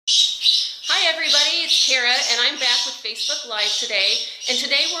Hi everybody, it's Kara and I'm back with Facebook Live today. And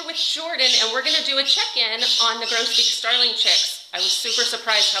today we're with Jordan and we're going to do a check-in on the Grosbeak Starling chicks. I was super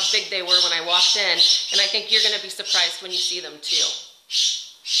surprised how big they were when I walked in, and I think you're going to be surprised when you see them too.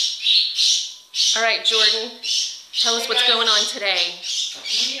 All right, Jordan, tell us what's going on today.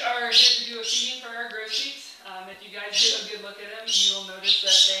 We are here to do a feeding for our grosbeaks. If you guys get a good look at them, you will notice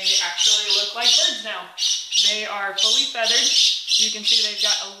that they actually look like birds now. They are fully feathered. You can see they've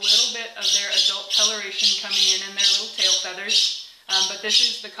got a little bit of their adult coloration coming in their little tail feathers, but this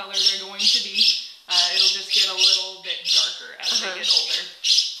is the color they're going to be. It'll just get a little bit darker as they get older.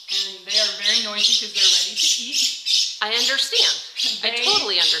 And they are very noisy because they're ready to eat. I understand. I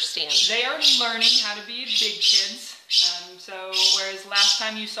totally understand. They are learning how to be big kids. So whereas last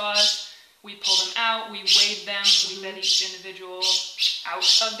time you saw us, we pulled them out, we weighed them, we fed each individual out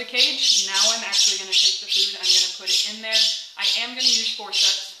of the cage. Now I'm actually going to take the food, I'm going to put it in there. I am going to use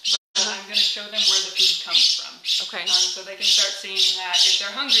forceps, but I'm going to show them where the food comes from. Okay. So they can start seeing that if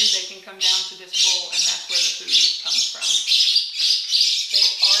they're hungry, they can come down to this bowl, and that's where the food comes from. They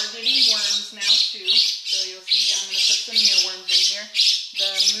are getting worms now too, so you'll see I'm going to put some mealworms in here.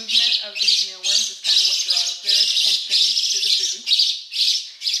 The movement of these mealworms is kind of what draws their attention to the food.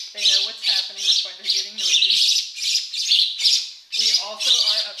 They know what's happening, that's why they're getting noisy. We also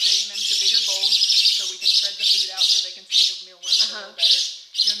are upgrading them to bigger bowls so we can spread the food out so they can see the mealworms a little better.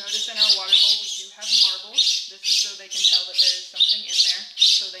 You'll notice in our water bowl we do have marbles. This is so they can tell that there is something in there,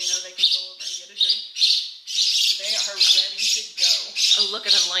 so they know they can go over and get a drink. They are ready to go. Oh, look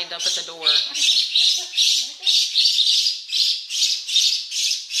at them lined up at the door. So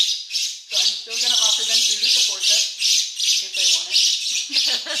I'm still going to offer them food with the forceps if they want it.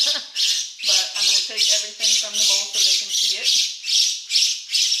 But I'm going to take everything from the bowl so they can see it.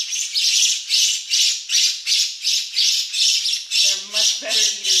 They're much better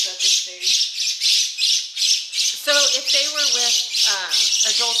eaters at this stage. So if they were with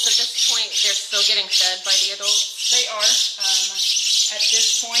adults at this point, they're still getting fed by the adults? They are. At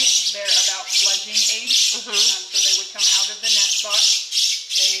this point, they're about fledgling age. So they would come out of the nest box.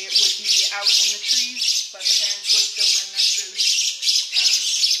 They would be out in the trees, but the parents would still bring them food.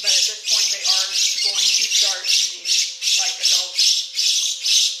 But at this point, they are going to start eating like adults.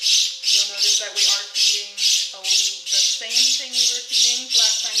 You'll notice that we are feeding the same thing we were feeding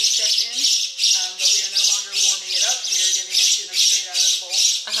last time you checked in, but we are no longer warming it up. We are giving it to them straight out of the bowl.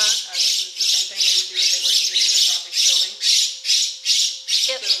 This is the same thing they would do if they were eating in the tropics building.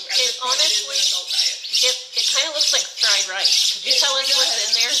 Honestly, it kind of looks like fried rice. Could you tell us what's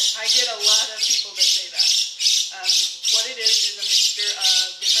in there? I get a lot of people that say that. What it is a mixture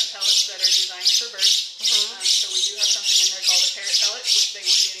of different pellets that are designed for birds. So we do have something in there called a parrot pellet, which they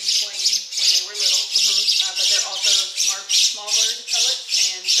were getting plain when they were little. But they're also small bird pellets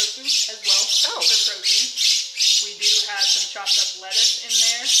and tofu as well for protein. We do have some chopped up lettuce in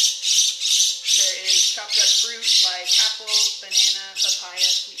there. There is chopped up fruit like apples, banana, papaya,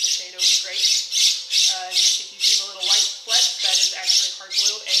 sweet potato, and grape. If you see the little white fleck, that is actually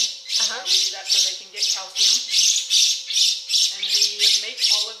hard-boiled egg. We do that so they can get calcium. And we make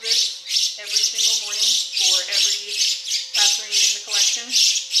all of this every single morning for every passering in the collection.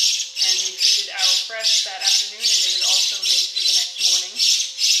 And we feed it out fresh that afternoon, and it is also made for the next morning.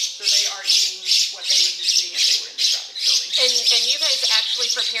 So they are eating what they would be eating if they were in the tropics building. And you guys actually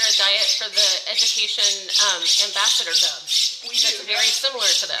prepare a diet for the Education Ambassador Dubs. We do. That's very similar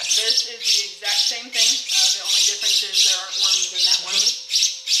to this. This is the exact same thing. The only difference is there aren't worms in that one.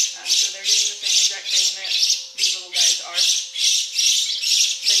 So they're getting the same exact thing that these little guys are.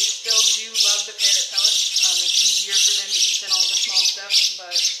 They still do love the parrot pellets. It's easier for them to eat than all the small stuff,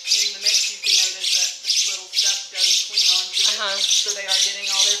 but in the mix you can notice that this little stuff does cling on to it. So they are getting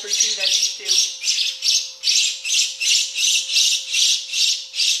all their fruits and veggies too.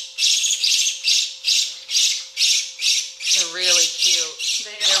 They're really cute.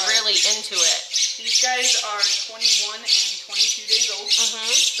 They're really into it. These guys are 21 and 22 days old,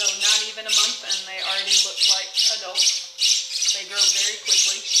 so not even a month, and they already look like adults. They grow very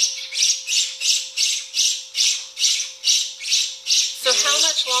quickly. So how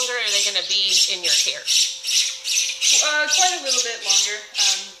much longer are they going to be in your care? Quite a little bit longer.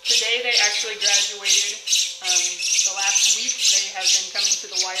 Today they actually graduated. The last week they have been coming to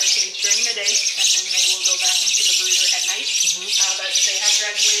the wire cage during the day, and then they will go back into the brooder at night. But they have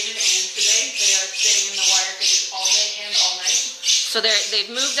graduated, and today they are staying in the wire cage all day and all night. So they've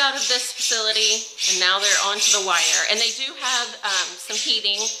moved out of this facility, and now they're onto the wire. And they do have some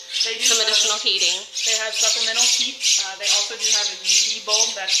heating, some additional heating. They have supplemental heat. They also do have a UV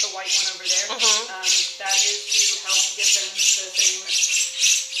bulb. That's the white one over there. That is to help get them the same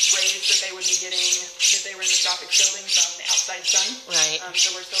rays rays that they would be getting if they were in the tropic building from the outside sun. Right.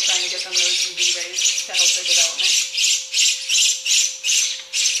 So we're still trying to get them those UV rays to help their development.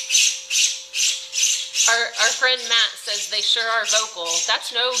 Our friend Matt says they sure are vocal.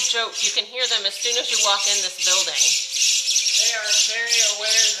 That's no joke. You can hear them as soon as you walk in this building. They are very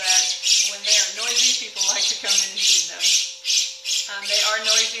aware that when they are noisy, people like to come in and see them. They are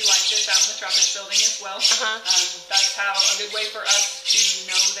noisy like this out in the tropic building as well. That's how a good way for us to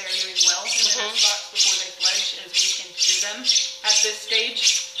know they are doing well in the nest box before they fledge is we can hear them at this stage.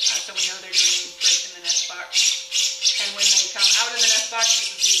 So we know they're doing great in the nest box. And when they come out of the nest box,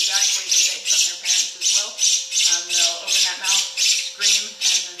 this is the exact way they beg from their parents as well. They'll open that mouth, scream,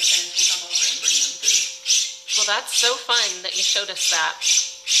 and then the parents will come over and bring them food. Well, that's so fun that you showed us that.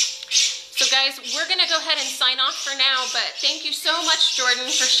 So guys, we're going to go ahead and sign off for now, but thank you so much, Jordan,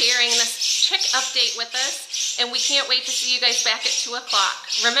 for sharing this chick update with us, and we can't wait to see you guys back at 2 o'clock.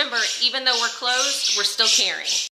 Remember, even though we're closed, we're still caring.